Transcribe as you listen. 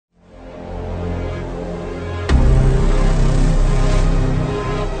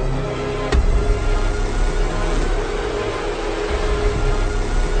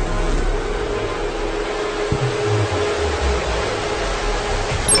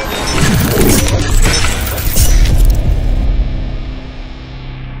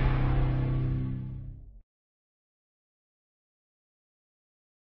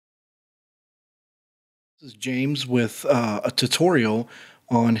This is James with a tutorial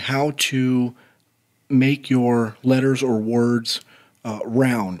on how to make your letters or words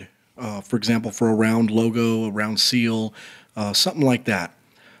round. For example, for a round logo, a round seal, something like that.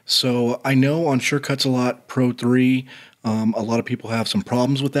 So I know on Cuts a Lot Pro 3, a lot of people have some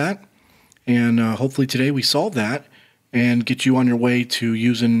problems with that. And hopefully today we solve that and get you on your way to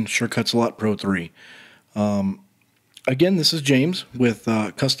using Cuts a Lot Pro 3. Again, this is James with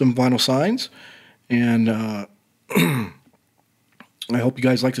Custom Vinyl Signs. And I hope you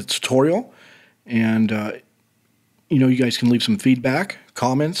guys liked the tutorial. And, you guys can leave some feedback,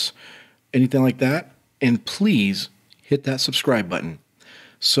 comments, anything like that. And please hit that subscribe button.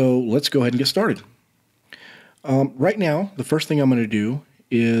 So let's go ahead and get started. Right now, the first thing I'm going to do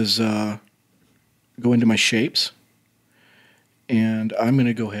is go into my shapes. And I'm going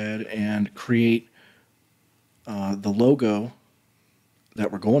to go ahead and create the logo that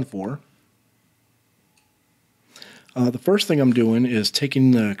we're going for. The first thing I'm doing is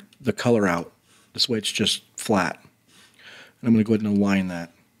taking the color out. This way it's just flat. And I'm going to go ahead and align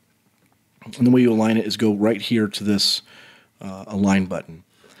that. And the way you align it is go right here to this align button.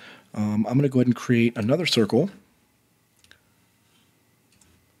 I'm going to go ahead and create another circle.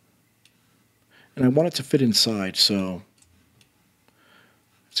 And I want it to fit inside, so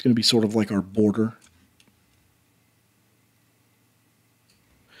it's going to be sort of like our border.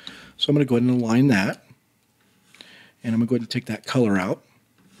 So I'm going to go ahead and align that. And I'm going to go ahead and take that color out.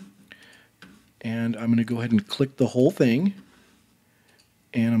 And I'm going to go ahead and click the whole thing.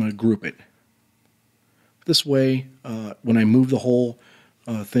 And I'm going to group it. This way, when I move the whole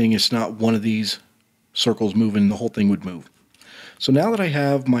thing, it's not one of these circles moving, the whole thing would move. So now that I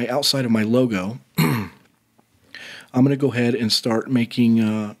have my outside of my logo, I'm going to go ahead and start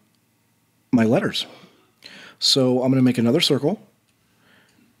making my letters. So I'm going to make another circle.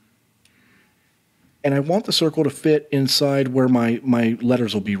 And I want the circle to fit inside where my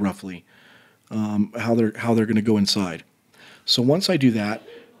letters will be roughly, how they're going to go inside. So once I do that,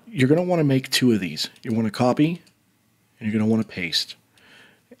 you're going to want to make two of these. You want to copy, and you're going to want to paste.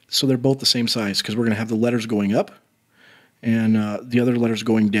 So they're both the same size because we're going to have the letters going up and the other letters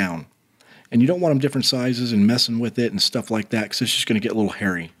going down. And you don't want them different sizes and messing with it and stuff like that because it's just going to get a little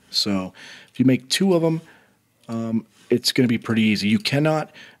hairy. So if you make two of them, it's going to be pretty easy. You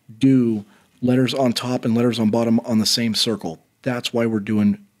cannot do letters on top and letters on bottom on the same circle. That's why we're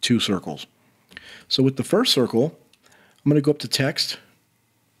doing two circles. So with the first circle, I'm going to go up to text,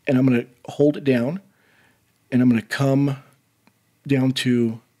 and I'm going to hold it down, and I'm going to come down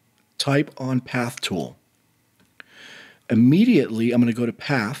to type on path tool. Immediately, I'm going to go to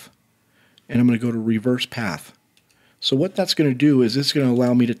path, and I'm going to go to reverse path. So what that's going to do is it's going to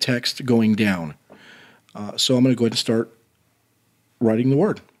allow me to text going down. So I'm going to go ahead and start writing the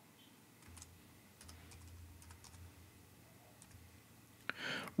word.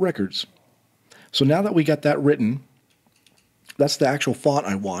 Records. So now that we got that written, that's the actual font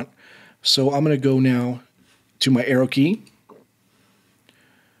I want. So I'm going to go now to my arrow key,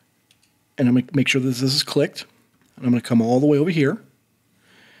 and I'm going to make sure that this is clicked. And I'm going to come all the way over here,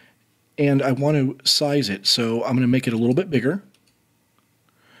 and I want to size it. So I'm going to make it a little bit bigger.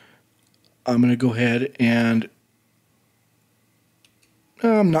 I'm going to go ahead and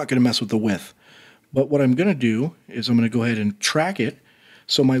I'm not going to mess with the width. But what I'm going to do is I'm going to go ahead and track it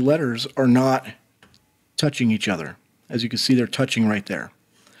so my letters are not touching each other. As you can see, they're touching right there.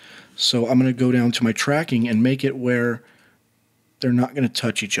 So I'm going to go down to my tracking and make it where they're not going to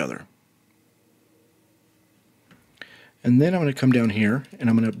touch each other. And then I'm going to come down here and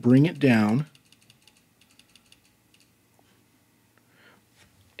I'm going to bring it down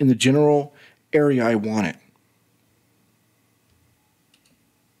in the general area I want it.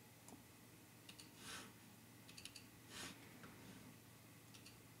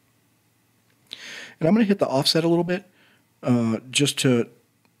 And I'm going to hit the offset a little bit just to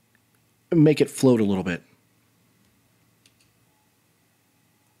make it float a little bit.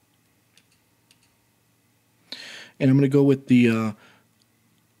 And I'm going to go with the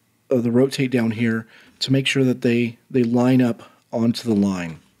rotate down here to make sure that they line up onto the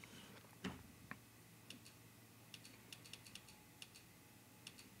line.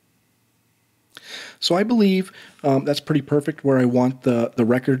 So I believe that's pretty perfect where I want the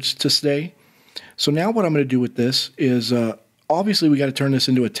records to stay. So now what I'm going to do with this is obviously we got to turn this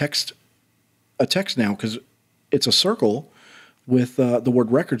into a text now because it's a circle with the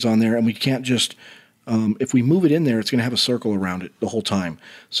word records on there, and we can't just if we move it in there, it's going to have a circle around it the whole time.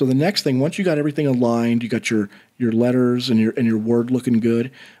 So the next thing, once you got everything aligned, you got your letters and your word looking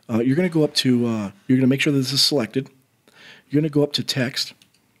good, you're going to go up to you're going to make sure that this is selected. You're going to go up to text,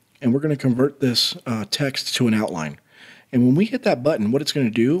 and we're going to convert this text to an outline. And when we hit that button, what it's going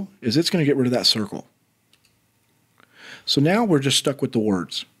to do is it's going to get rid of that circle. So now we're just stuck with the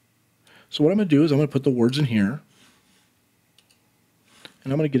words. So what I'm going to do is I'm going to put the words in here,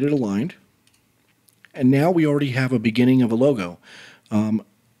 and I'm going to get it aligned. And now we already have a beginning of a logo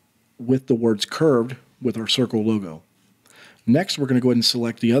with the words curved with our circle logo. Next, we're going to go ahead and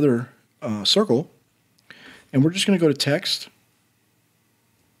select the other circle, and we're just going to go to text,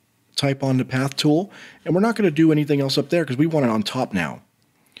 type on the path tool, and we're not going to do anything else up there because we want it on top now.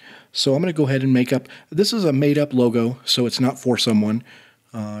 So I'm going to go ahead and make up, this is a made up logo, so it's not for someone.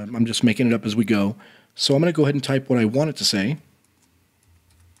 I'm just making it up as we go. So I'm going to go ahead and type what I want it to say.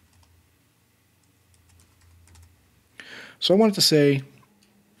 So I want it to say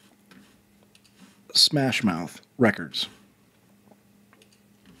Smash Mouth Records.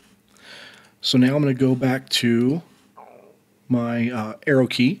 So now I'm going to go back to my arrow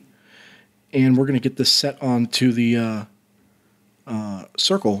key, and we're going to get this set onto the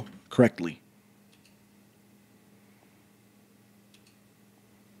circle correctly.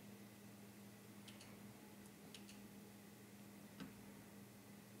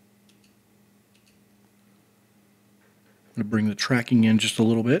 I'm going to bring the tracking in just a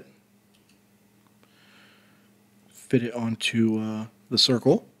little bit, fit it onto the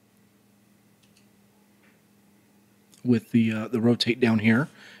circle with the rotate down here,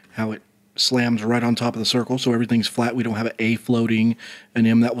 how it slams right on top of the circle so everything's flat. We don't have an A floating, an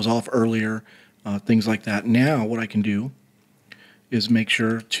M that was off earlier, things like that. Now what I can do is make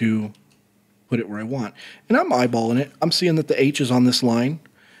sure to put it where I want. And I'm eyeballing it. I'm seeing that the H is on this line,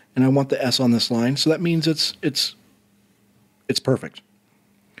 and I want the S on this line, so that means it's perfect.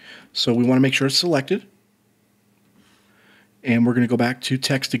 So we want to make sure it's selected, and we're going to go back to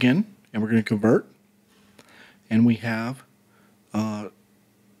text again, and we're going to convert, and we have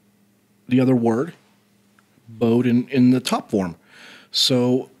the other word bowed in the top form.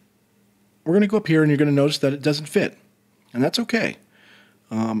 So we're going to go up here, and you're going to notice that it doesn't fit, and that's okay.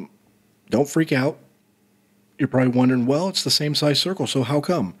 Don't freak out. You're probably wondering, well, it's the same size circle, so how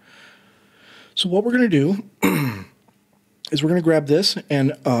come? So what we're going to do is we're going to grab this,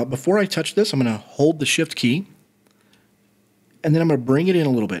 and before I touch this, I'm going to hold the Shift key, and then I'm going to bring it in a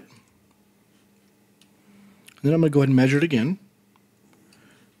little bit. And then I'm going to go ahead and measure it again,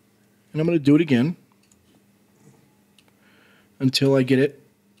 and I'm going to do it again until I get it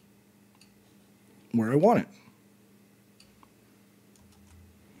where I want it.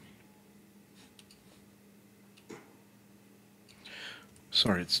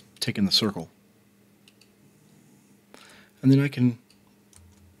 Sorry, it's taking the circle. And then I can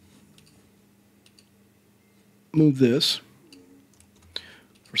move this.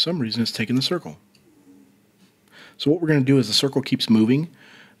 For some reason, it's taking the circle. So what we're going to do is the circle keeps moving,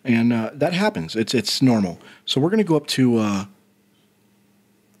 and that happens. It's normal. So we're going to go up to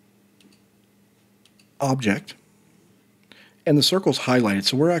Object, and the circle's highlighted,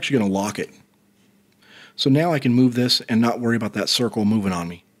 so we're actually going to lock it. So now I can move this and not worry about that circle moving on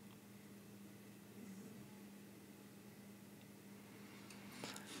me.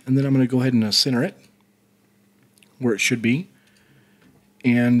 And then I'm going to go ahead and center it where it should be,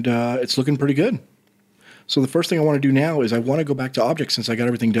 and it's looking pretty good. So the first thing I want to do now is I want to go back to Object since I got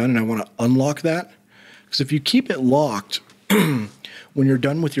everything done, and I want to unlock that. Because if you keep it locked, when you're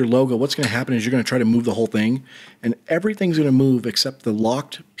done with your logo, what's going to happen is you're going to try to move the whole thing, and everything's going to move except the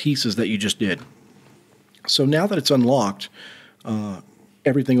locked pieces that you just did. So now that it's unlocked,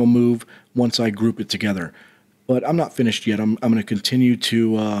 everything will move once I group it together. But I'm not finished yet. I'm going to continue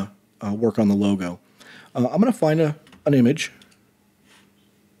to work on the logo. I'm going to find an image.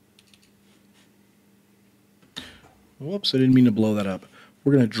 Whoops, I didn't mean to blow that up.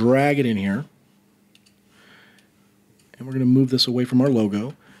 We're going to drag it in here. And we're going to move this away from our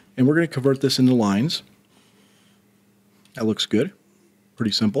logo. And we're going to convert this into lines. That looks good.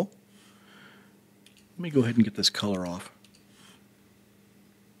 Pretty simple. Let me go ahead and get this color off.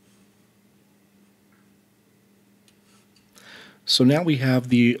 So now we have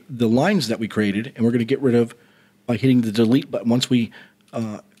the lines that we created, and we're going to get rid of by hitting the delete button. Once we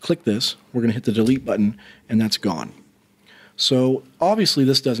click this, we're going to hit the delete button, and that's gone. So obviously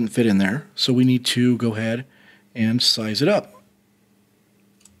this doesn't fit in there, so we need to go ahead and size it up.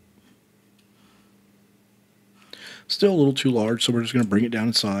 Still a little too large, so we're just going to bring it down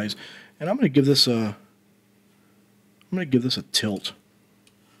in size, and I'm going to give this a tilt.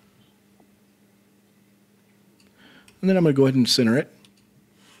 And then I'm going to go ahead and center it.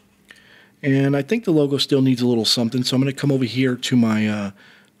 And I think the logo still needs a little something, so I'm going to come over here to my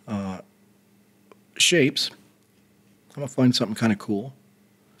shapes. I'm going to find something kind of cool.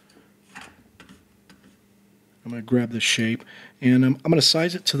 I'm going to grab this shape, and I'm going to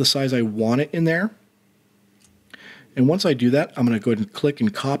size it to the size I want it in there. And once I do that, I'm going to go ahead and click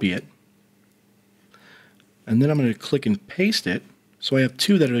and copy it. And then I'm going to click and paste it, so I have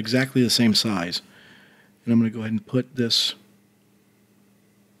two that are exactly the same size. And I'm going to go ahead and put this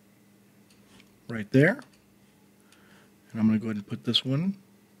right there. And I'm going to go ahead and put this one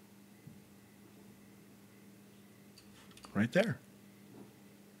right there.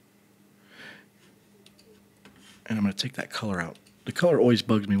 And I'm going to take that color out. The color always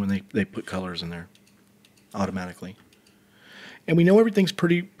bugs me when they put colors in there automatically. And we know everything's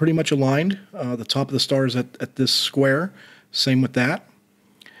pretty much aligned. The top of the star is at this square. Same with that.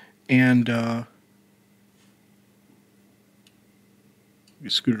 And you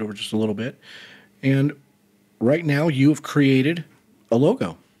scoot it over just a little bit. And right now you have created a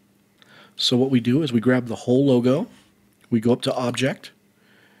logo. So what we do is we grab the whole logo, we go up to Object,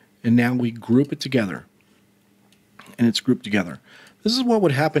 and now we group it together. And it's grouped together. This is what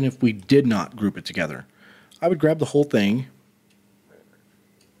would happen if we did not group it together. I would grab the whole thing,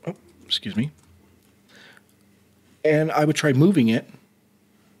 oh, excuse me, and I would try moving it.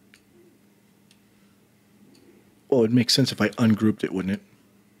 Well, it'd make sense if I ungrouped it, wouldn't it?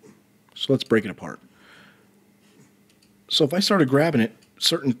 So let's break it apart. So if I started grabbing it,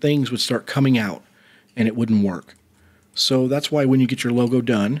 certain things would start coming out and it wouldn't work. So that's why when you get your logo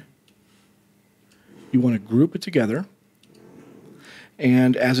done, you want to group it together.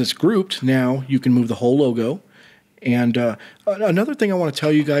 And as it's grouped, now you can move the whole logo. And another thing I want to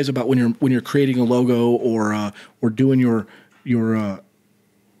tell you guys about when you're creating a logo or doing your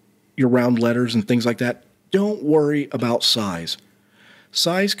round letters and things like that, don't worry about size.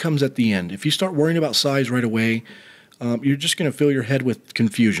 Size comes at the end. If you start worrying about size right away, you're just going to fill your head with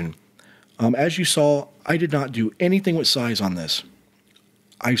confusion. As you saw, I did not do anything with size on this.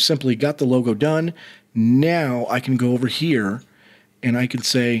 I simply got the logo done. Now I can go over here and I can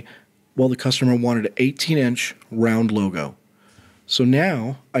say, well, the customer wanted an 18-inch round logo. So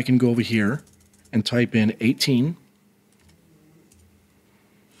now I can go over here and type in 18,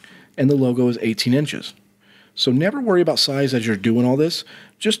 and the logo is 18 inches. So never worry about size as you're doing all this.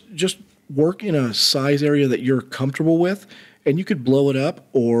 Just work in a size area that you're comfortable with, and you could blow it up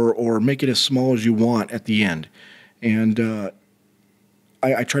or make it as small as you want at the end. And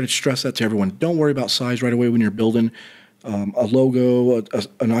I try to stress that to everyone. Don't worry about size right away when you're building a logo,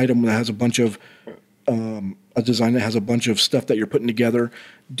 an item that has a bunch of, a design that has a bunch of stuff that you're putting together.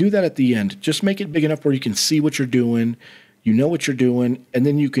 Do that at the end. Just make it big enough where you can see what you're doing, you know what you're doing, and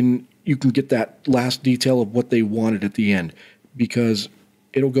then you can get that last detail of what they wanted at the end, because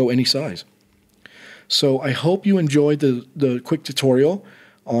it'll go any size. So I hope you enjoyed the quick tutorial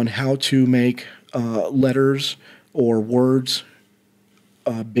on how to make letters or words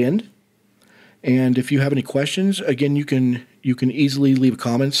bend. And if you have any questions, again, you can easily leave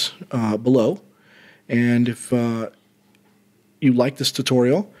comments below. And if you like this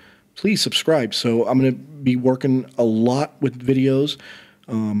tutorial, please subscribe. So I'm going to be working a lot with videos.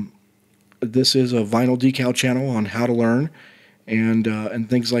 This is a vinyl decal channel on how to learn and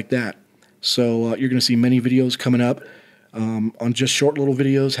things like that. So you're going to see many videos coming up on just short little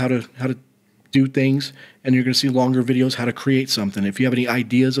videos, how to do things, and you're going to see longer videos how to create something. If you have any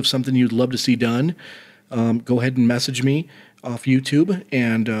ideas of something you'd love to see done, go ahead and message me off YouTube,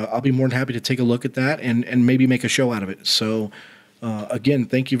 and I'll be more than happy to take a look at that and maybe make a show out of it. So again,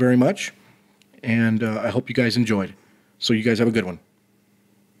 thank you very much, and I hope you guys enjoyed. So you guys have a good one.